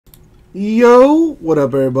Yo, what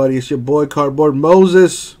up, everybody? It's your boy Cardboard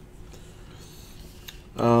Moses.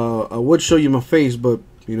 I would show you my face, but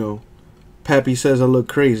you know, Pappy says I look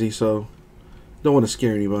crazy, so don't want to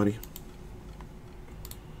scare anybody.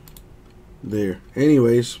 There.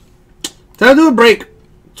 Anyways, time to do a break.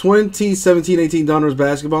 2017-18 Donruss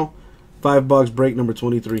Basketball, $5 break number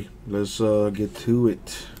 23. Let's get to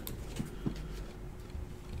it.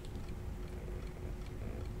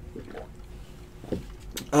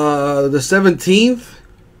 The 17th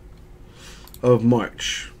of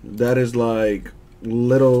March. That is like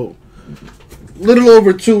little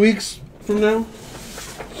over 2 weeks from now.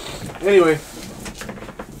 Anyway,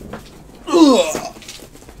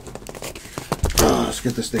 let's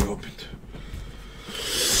get this thing opened.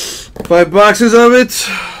 5 boxes of it.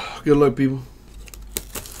 Good luck, people.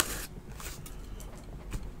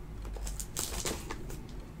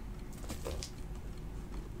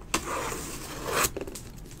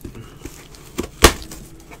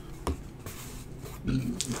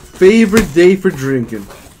 Favorite day for drinking.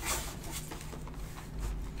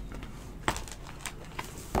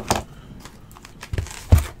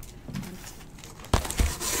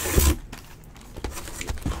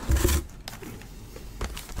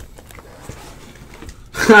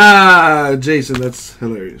 Ha! Jason, that's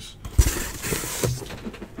hilarious.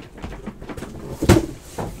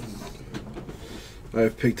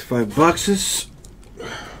 I've picked 5 boxes.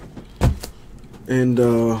 And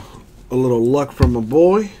a little luck from my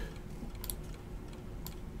boy.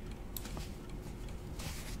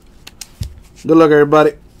 Good luck,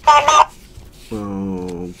 everybody.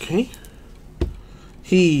 Okay.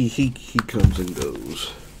 He comes and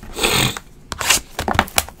goes.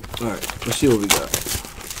 All right, let's see what we got.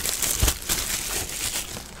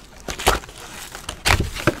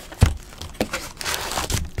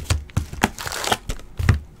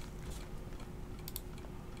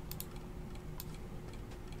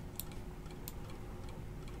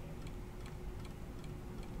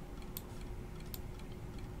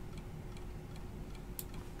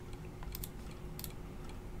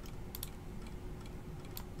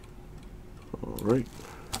 All right.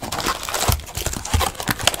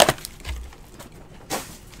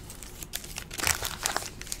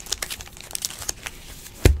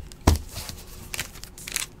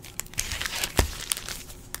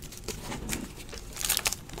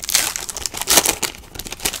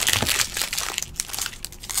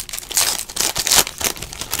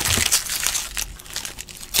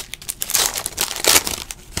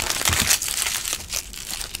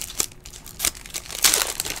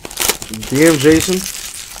 Damn, Jason.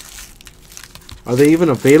 Are they even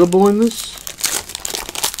available in this?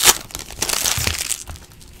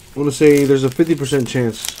 I want to say there's a 50%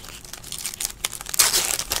 chance.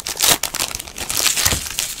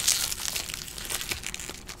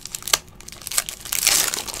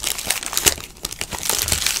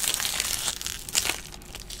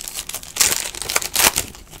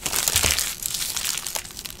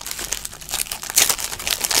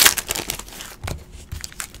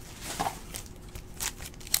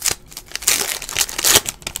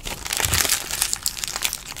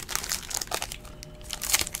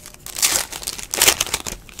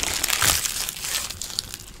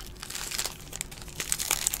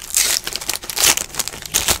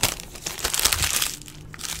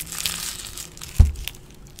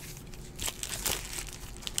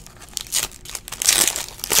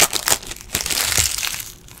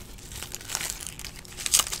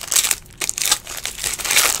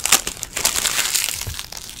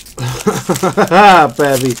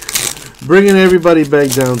 Pappy, bringing everybody back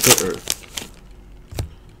down to earth.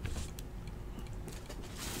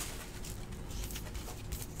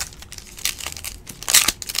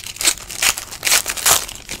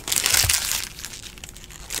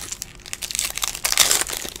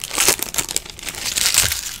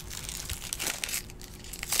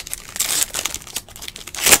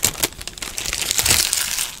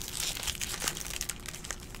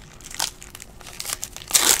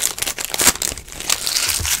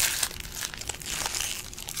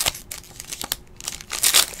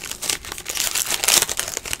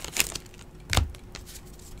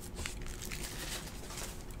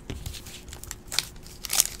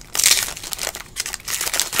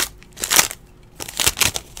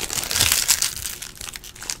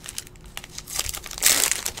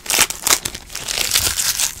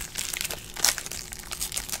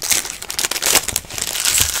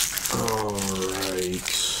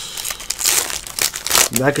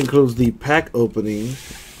 That concludes the pack opening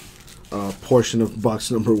portion of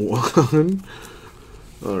box number 1.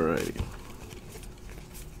 Alrighty.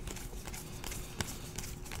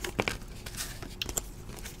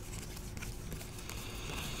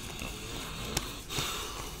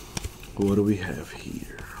 What do we have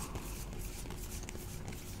here?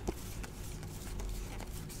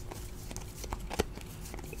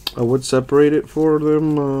 I would separate it for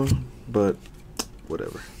them, but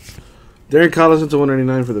whatever. Derek Collison to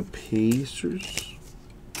 199 for the Pacers.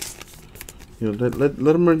 You know, let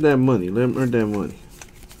them earn that money. Let them earn that money.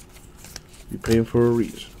 You're paying for a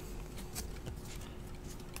reason.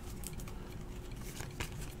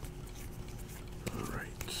 All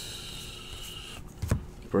right.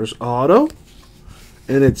 First auto,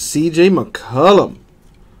 and it's C.J. McCollum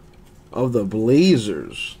of the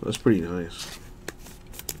Blazers. That's pretty nice.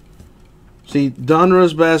 See,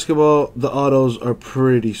 Donruss Basketball, the autos are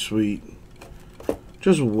pretty sweet.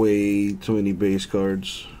 Just way too many base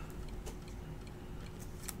cards.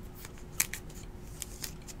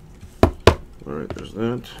 Alright, there's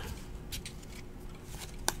that.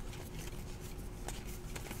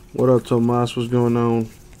 What up, Tomas? What's going on?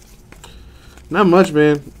 Not much,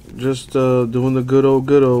 man. Just doing the good old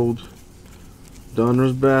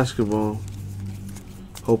Donruss Basketball.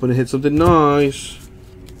 Hoping to hit something nice.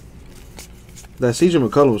 That CJ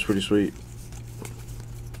McCollum was pretty sweet.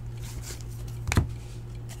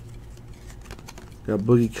 Got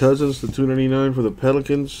Boogie Cousins to 299 for the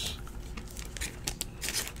Pelicans.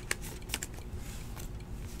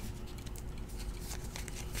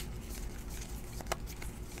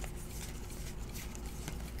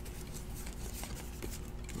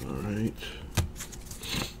 All right.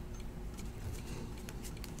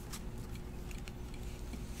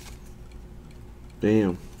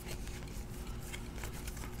 Damn.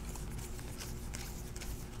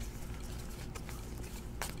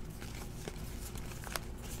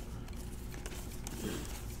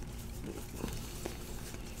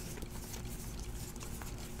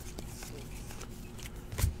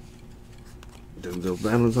 Denzel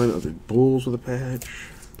Valentine of the Bulls with a patch.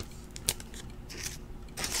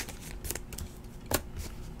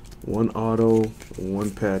 One auto, one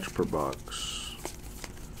patch per box.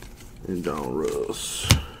 And Donruss.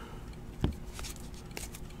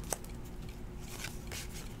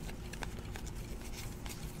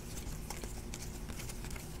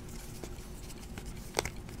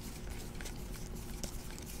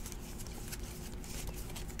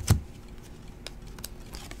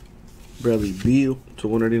 Bradley Beal to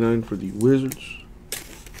 199 for the Wizards.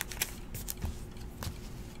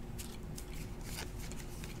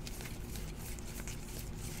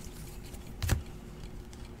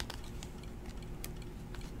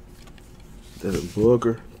 Devin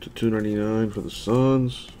Booker to 299 for the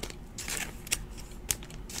Suns.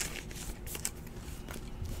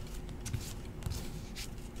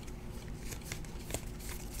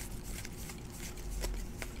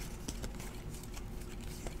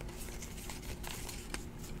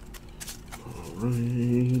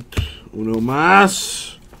 Right, uno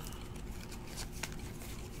más.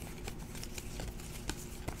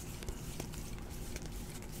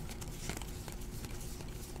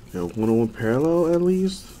 Got 101 parallel at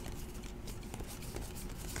least.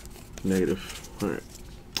 Negative. All right,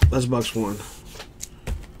 that's box one.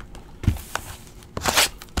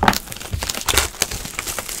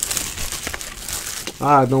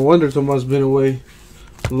 Ah, no wonder Tomas been away,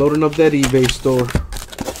 loading up that eBay store.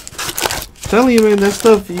 Telling you, man, that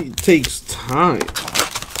stuff takes time.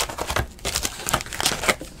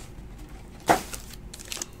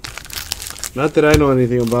 Not that I know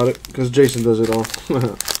anything about it, because Jason does it all.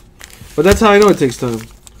 But that's how I know it takes time,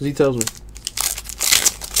 because he tells me.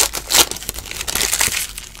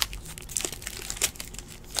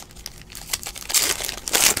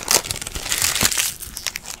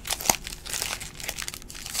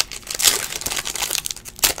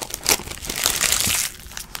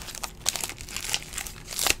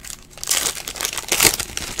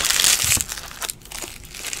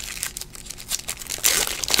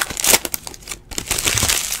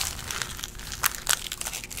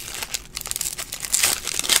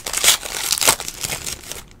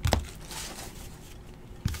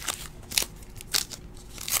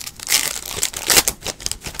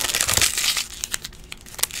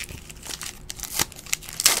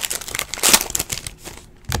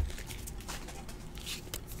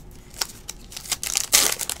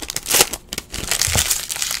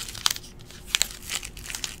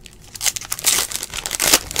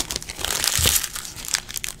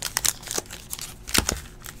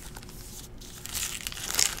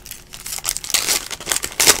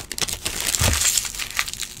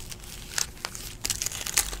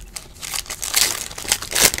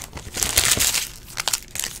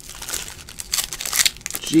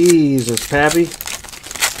 Jesus, Pappy.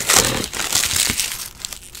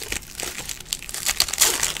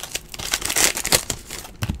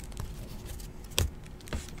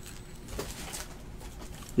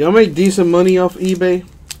 Y'all make decent money off eBay?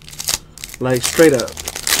 Like, straight up.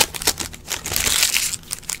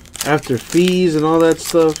 After fees and all that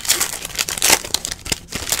stuff.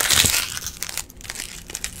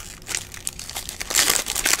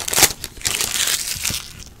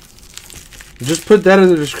 Just put that in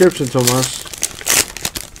the description, Tomas.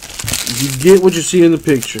 You get what you see in the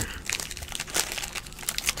picture.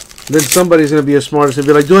 Then somebody's gonna be as smart as and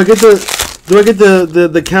be like, do I get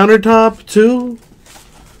the countertop too?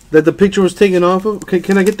 That the picture was taken off of? Okay,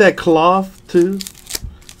 can I get that cloth too?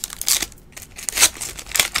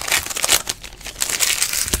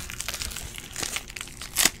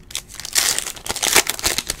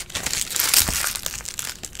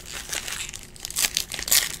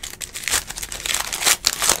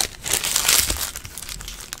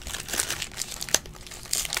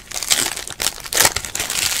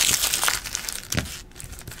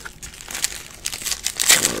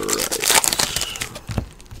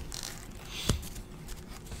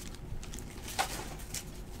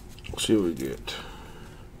 See what we get.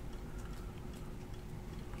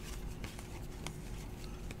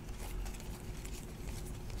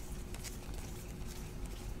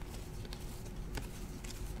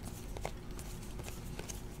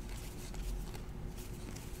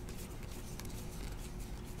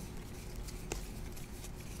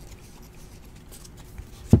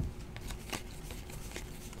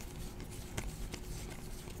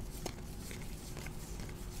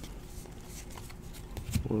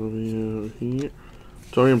 What do we have here?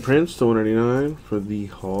 Torian Prince to 199 for the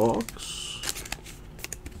Hawks.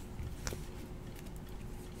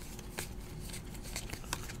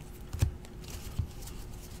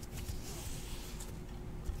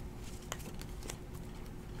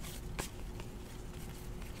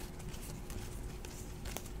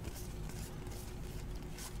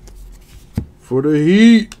 For the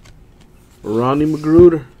Heat, Ronnie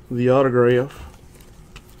Magruder, the autograph.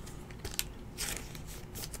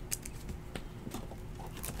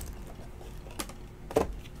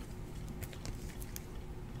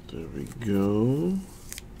 There we go.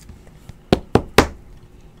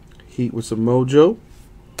 Heat with some mojo.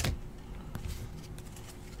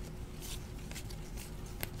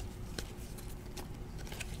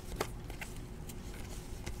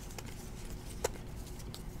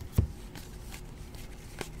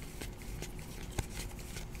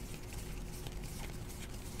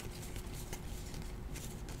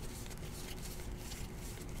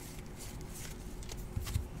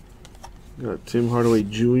 Got Tim Hardaway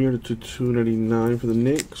Jr. to 299 for the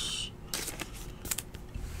Knicks.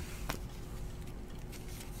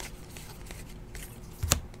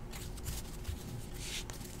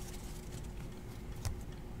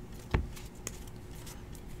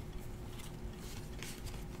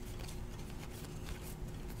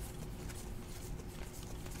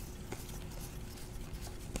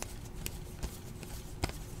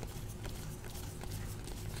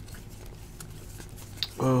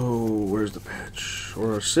 Oh, where's the patch?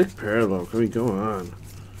 Or a sick parallel. Can we go on?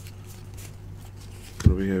 What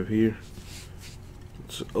do we have here?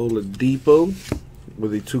 It's Oladipo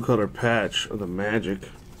with a 2-color patch of the Magic.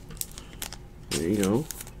 There you go.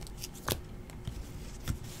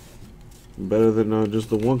 Better than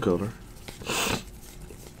just the 1-color.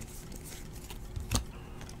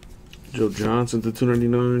 Joe Johnson to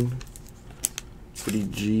 299 for the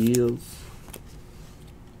Gills.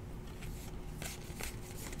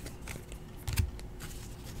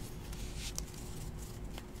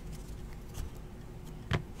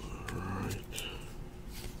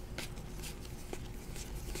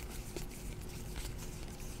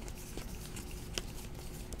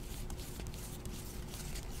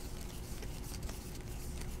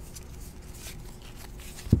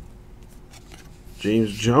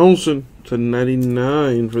 James Johnson to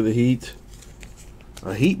 99 for the Heat.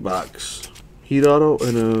 A Heat box. Heat auto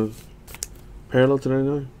and a parallel to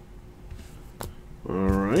 99.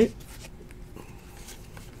 Alright.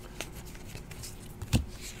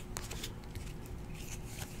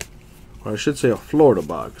 Or I should say a Florida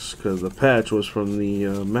box, because the patch was from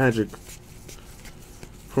the Magic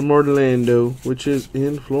from Orlando, which is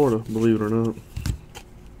in Florida, believe it or not.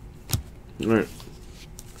 Alright.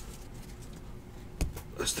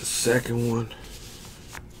 That's the second one.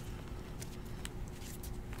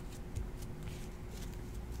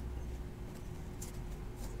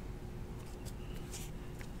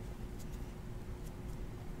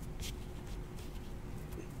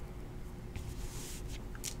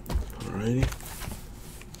 Alrighty.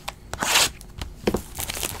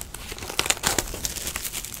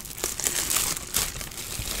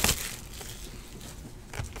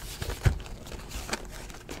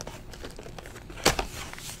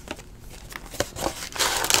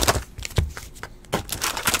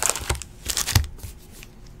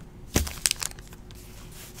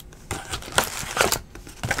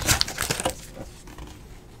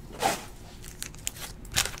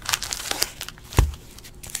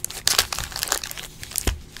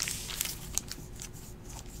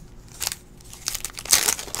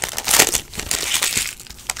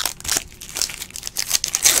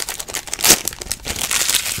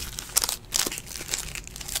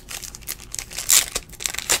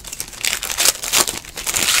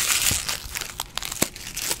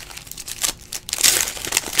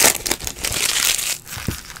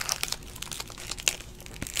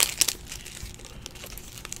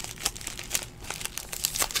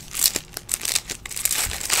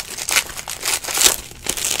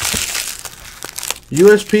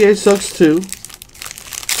 USPA sucks too.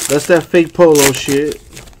 That's that fake polo shit.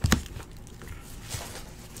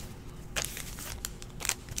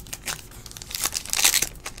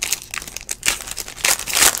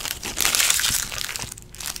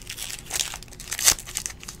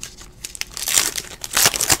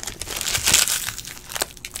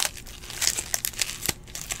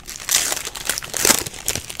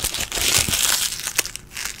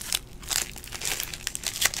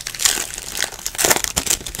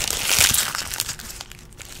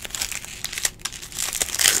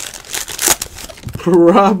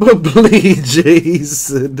 Probably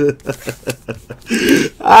Jason. Dude,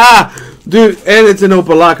 and it's in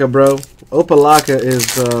Opelika, bro. Opelika is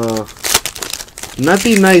not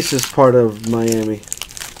the nicest part of Miami.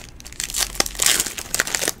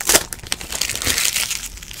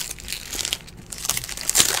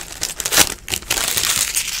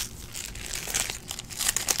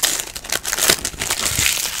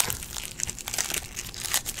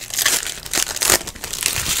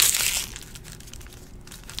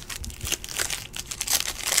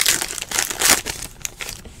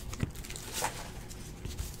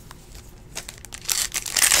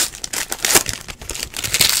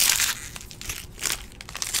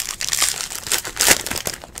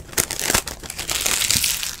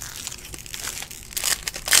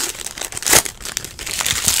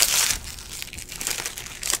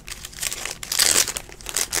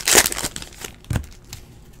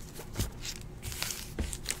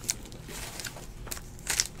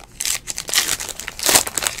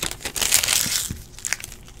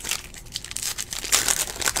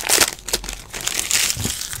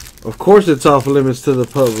 Of course it's off limits to the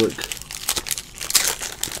public.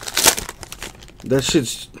 That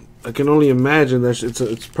shit's... I can only imagine that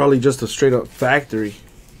it's probably just a straight up factory.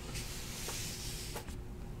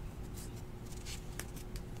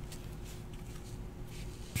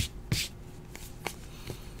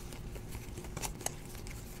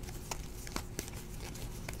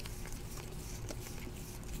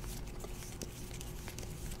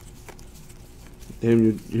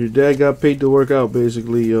 Damn, your dad got paid to work out,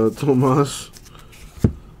 basically, Tomas.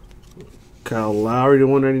 Kyle Lowry to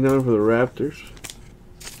 199 for the Raptors.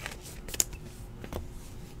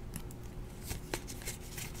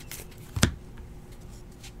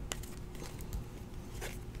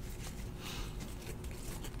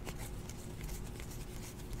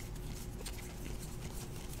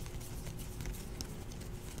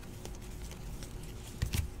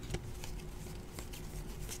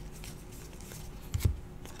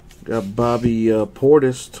 Got Bobby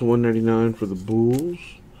Portis to 199 for the Bulls.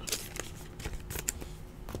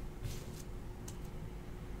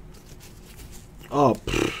 Oh,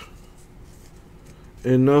 pfft.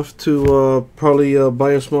 Enough to probably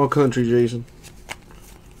buy a small country, Jason.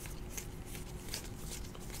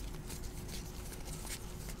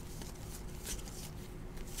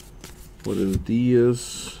 What is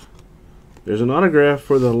Diaz? There's an autograph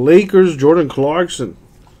for the Lakers, Jordan Clarkson.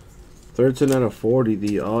 13 out of 40,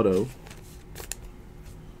 the auto.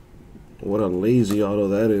 What a lazy auto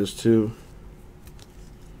that is, too.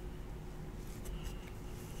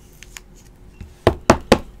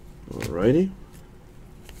 Alrighty.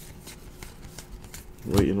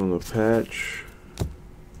 Waiting on the patch.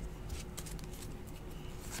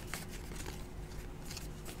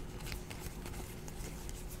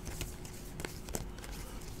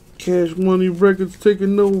 Cash Money Records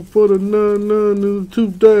taking over for the 99 and the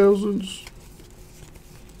 2000s.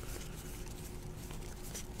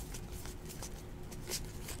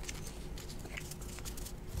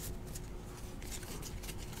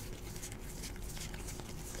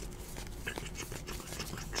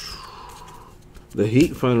 The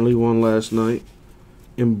Heat finally won last night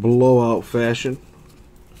in blowout fashion.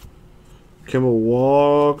 Kemba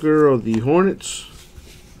Walker of the Hornets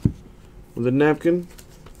with a napkin.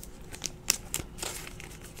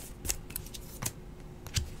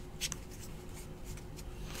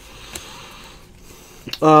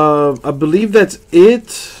 I believe that's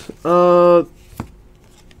it.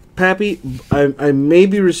 Pappy, I may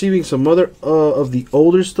be receiving some other of the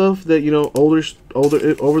older stuff that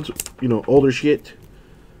older shit.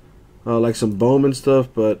 Like some Bowman stuff,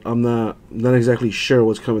 but I'm not exactly sure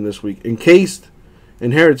what's coming this week. Encased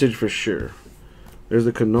and Heritage for sure. There's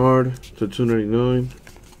the Kennard to 299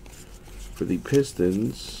 for the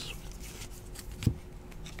Pistons.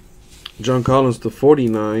 John Collins to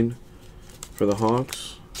 49 for the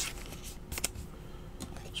Hawks.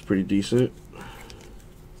 It's pretty decent.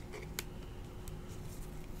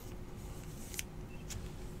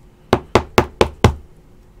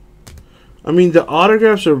 I mean, the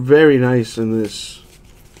autographs are very nice in this.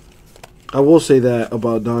 I will say that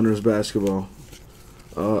about Donruss Basketball.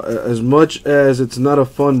 As much as it's not a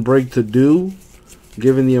fun break to do,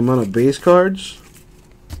 given the amount of base cards,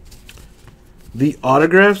 the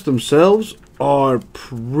autographs themselves are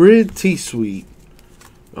pretty sweet.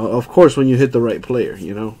 Of course, when you hit the right player,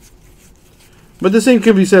 you know. But the same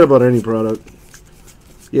can be said about any product.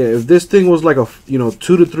 Yeah, if this thing was like a, 2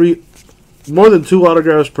 to 3, more than 2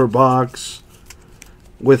 autographs per box,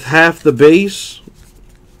 with half the base,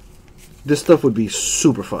 this stuff would be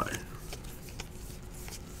super fire.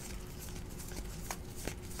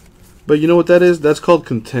 But you know what that is? That's called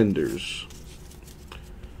contenders.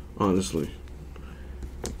 Honestly.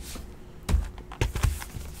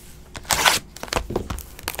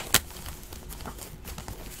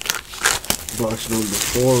 Box number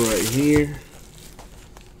 4 right here.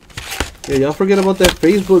 Yeah, y'all forget about that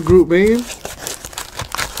Facebook group, man.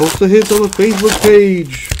 Post the hits on the Facebook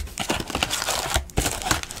page.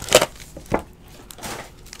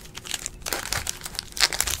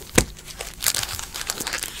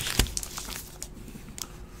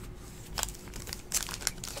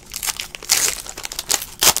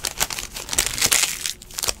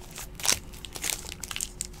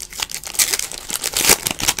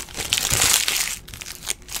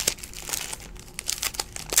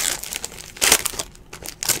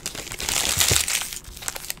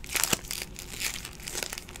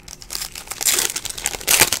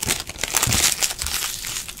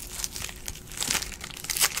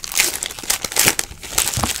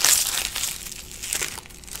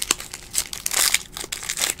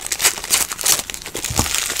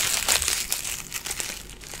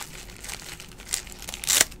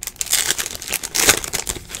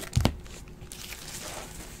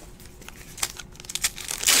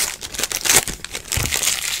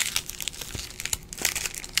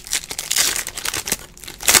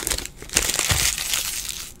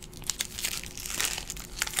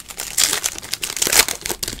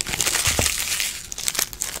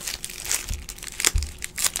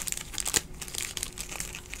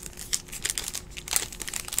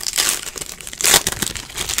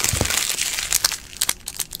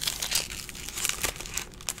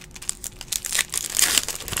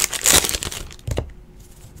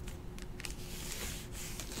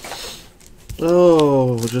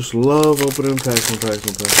 Oh, just love opening packs and packs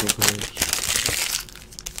and packs and packs.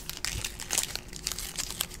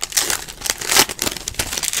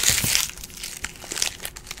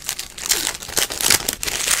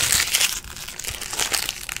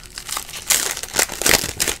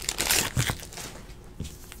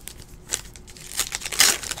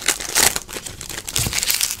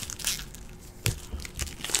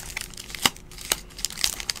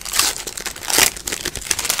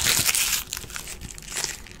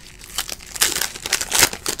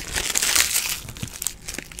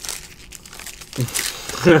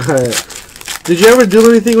 Did you ever do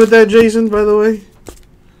anything with that, Jason, by the way?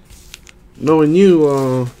 Knowing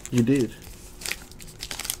you, you did.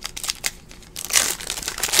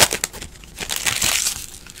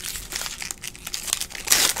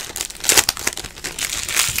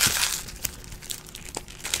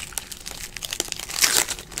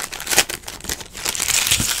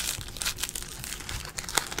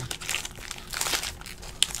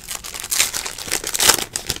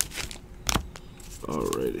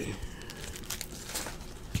 Alrighty.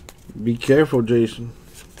 Be careful, Jason.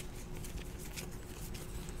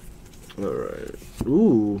 Alright.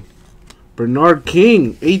 Ooh. Bernard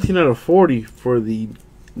King, 18 out of 40 for the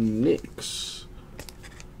Knicks.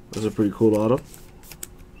 That's a pretty cool auto.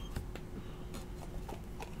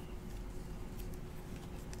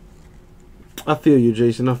 I feel you,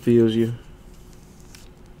 Jason. I feels you.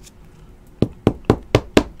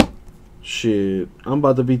 Shit. I'm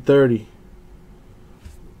about to be 30.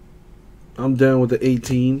 I'm down with the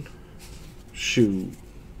 18. Shoot.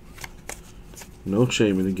 No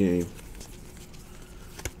shame in the game.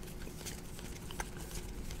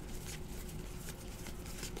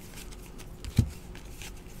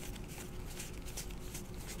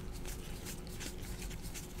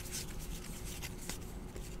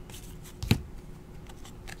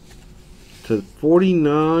 To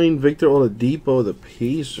 49, Victor Oladipo, the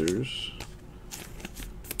Pacers.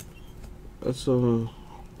 That's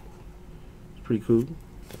pretty cool.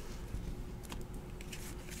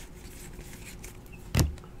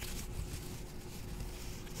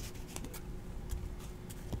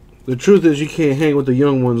 The truth is you can't hang with the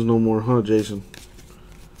young ones no more, huh, Jason?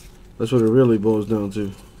 That's what it really boils down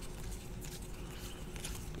to.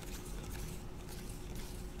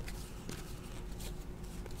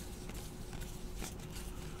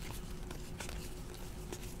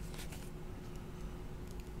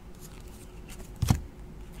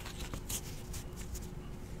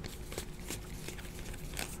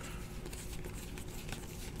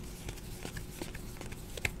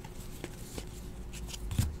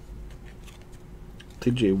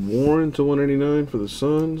 TJ Warren to 199 for the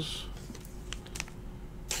Suns.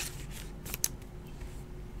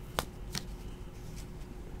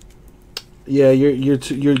 Yeah,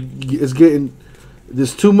 it's getting.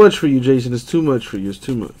 There's too much for you, Jason. It's too much for you. It's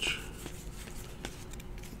too much.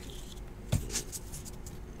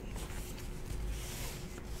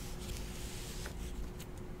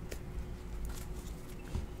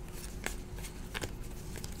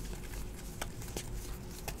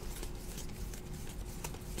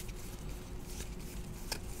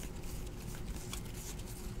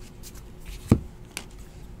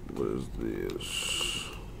 What is this?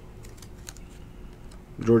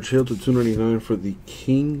 George Hill to 299 for the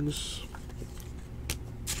Kings.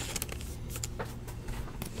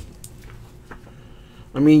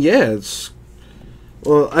 I mean, yeah, it's.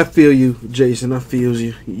 Well, I feel you, Jason. I feel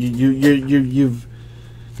you.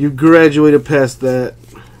 You've graduated past that,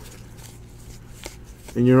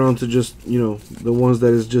 and you're on to just the ones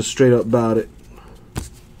that is just straight up about it.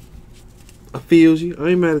 I feels you. I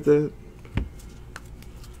ain't mad at that.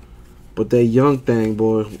 But that young thing,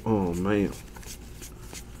 boy, oh man.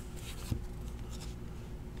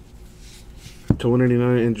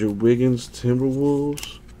 299 Andrew Wiggins,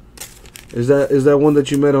 Timberwolves. Is that one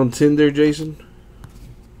that you met on Tinder, Jason?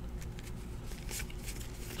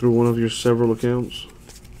 Through one of your several accounts?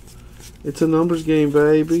 It's a numbers game,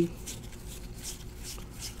 baby.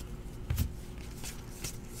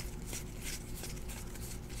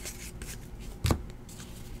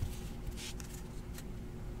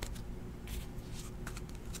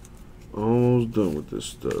 Almost done with this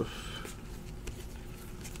stuff.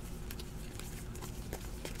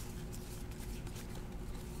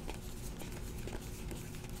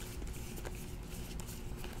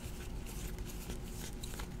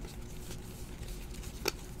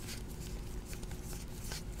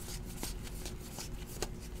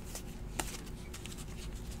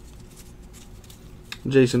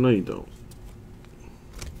 Jason, no you don't.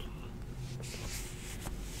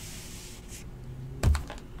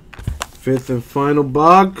 Fifth and final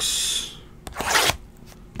box.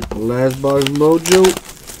 Last box mojo.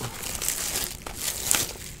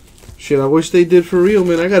 Shit, I wish they did for real,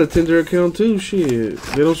 man. I got a Tinder account too. Shit.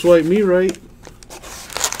 They don't swipe me right.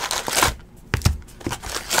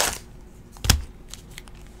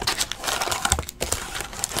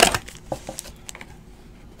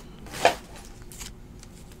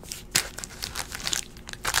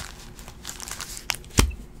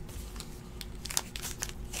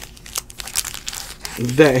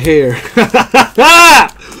 That hair.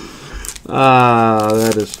 Ah,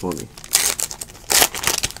 that is funny.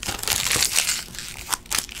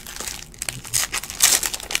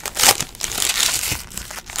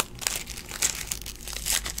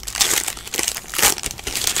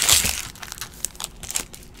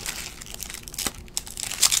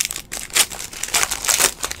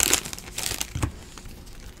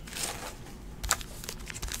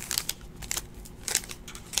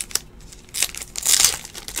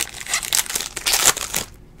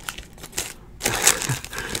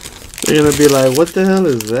 You're gonna be like, what the hell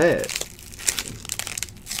is that?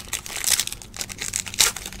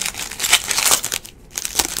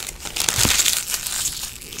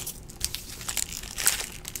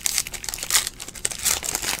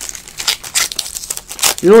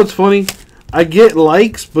 You know what's funny? I get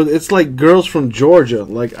likes, but it's like girls from Georgia.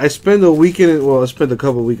 Like, I spent a weekend, well, I spent a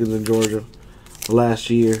couple weekends in Georgia last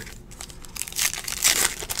year.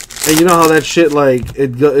 And you know how that shit, like,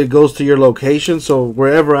 it goes to your location? So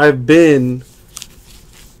wherever I've been,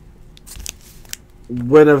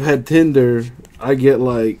 when I've had Tinder, I get,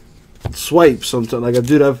 like, swipes sometimes. Like,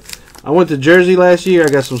 I went to Jersey last year, I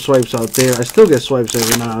got some swipes out there. I still get swipes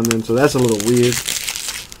every now and then, so that's a little weird.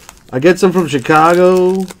 I get some from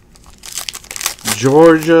Chicago,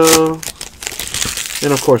 Georgia,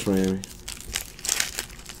 and of course Miami.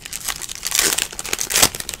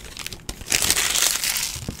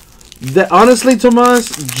 That, honestly, Tomas,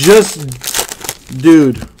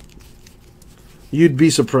 dude, you'd be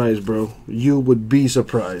surprised, bro. You would be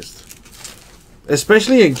surprised.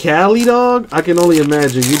 Especially in Cali, dog. I can only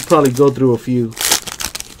imagine you'd probably go through a few.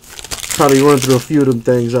 Probably run through a few of them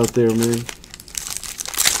things out there, man.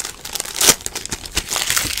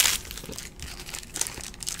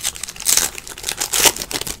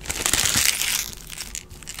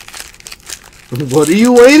 What are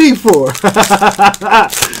you waiting for?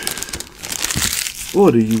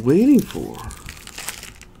 What are you waiting for?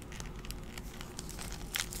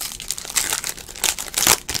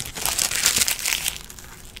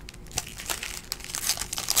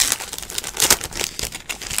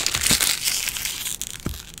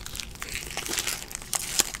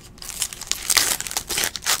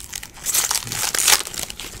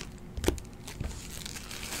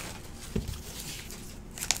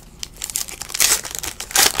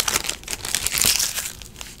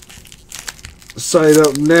 Sign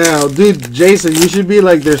up now. Dude, Jason, you should be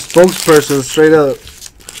like their spokesperson straight up.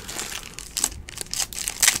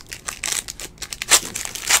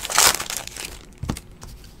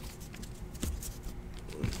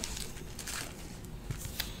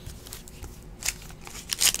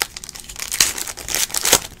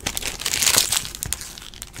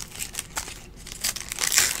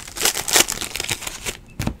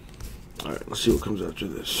 Alright, let's see what comes after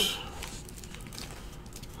this.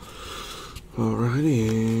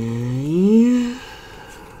 Alrighty.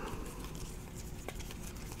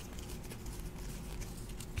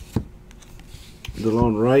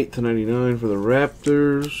 DeLon Wright to 99 for the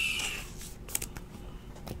Raptors.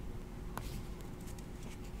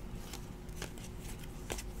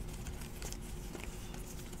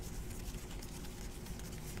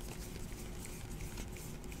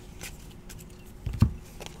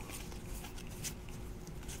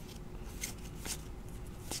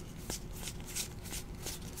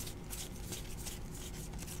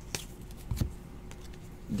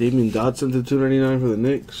 Damian Dotson to 299 for the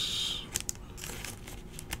Knicks.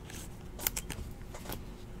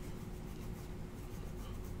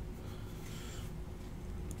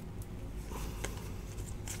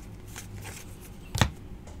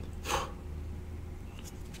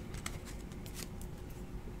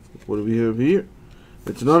 What do we have here?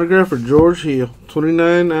 It's an autograph for George Hill,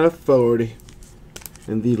 29 out of 40.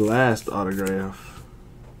 And the last autograph.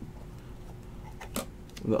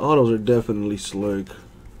 The autos are definitely slick.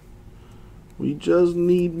 We just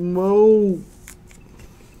need more.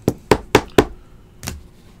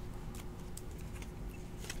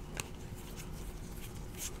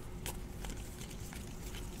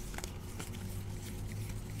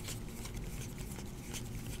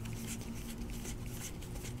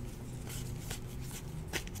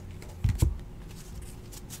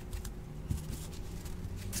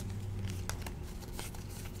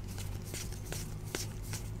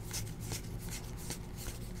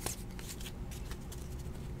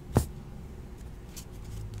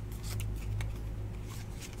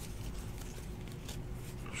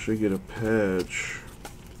 Should get a patch.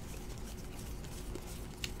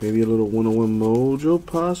 Maybe a little 101 mojo,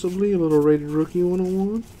 possibly. A little rated rookie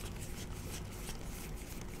 101.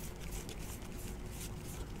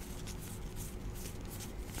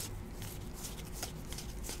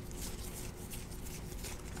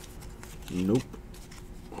 Nope.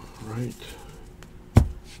 Right.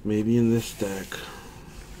 Maybe in this stack.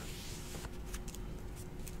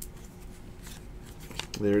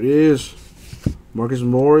 There it is. Marcus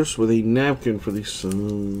Morris with a napkin for the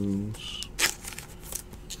Suns.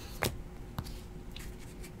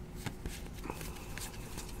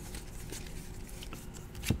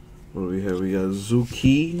 What do we have? We got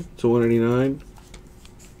Zuki to 199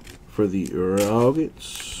 for the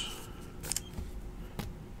Rockets.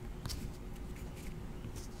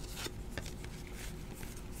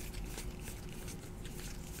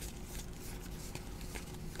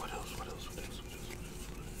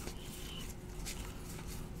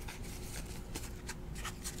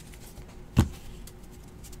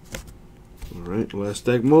 Alright, last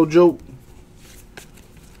stack mojo.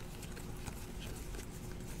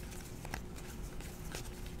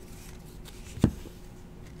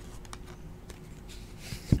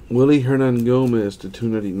 Willie Hernan Gomez to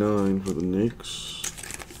 299 for the Knicks.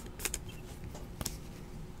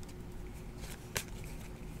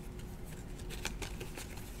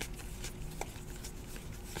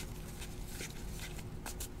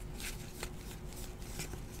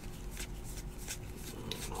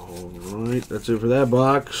 Alright, that's it for that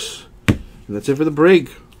box. And that's it for the break.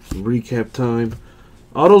 Recap time.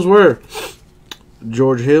 Autos were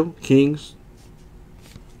George Hill, Kings.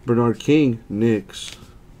 Bernard King, Knicks.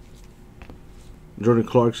 Jordan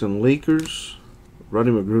Clarkson, Lakers.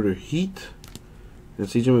 Rodney Magruder, Heat. And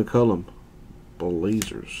CJ McCollum,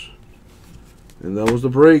 Blazers. And that was the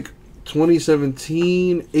break.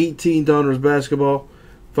 2017-18 Donruss Basketball.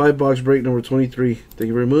 5-box break number 23. Thank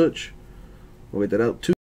you very much. We'll get that out too.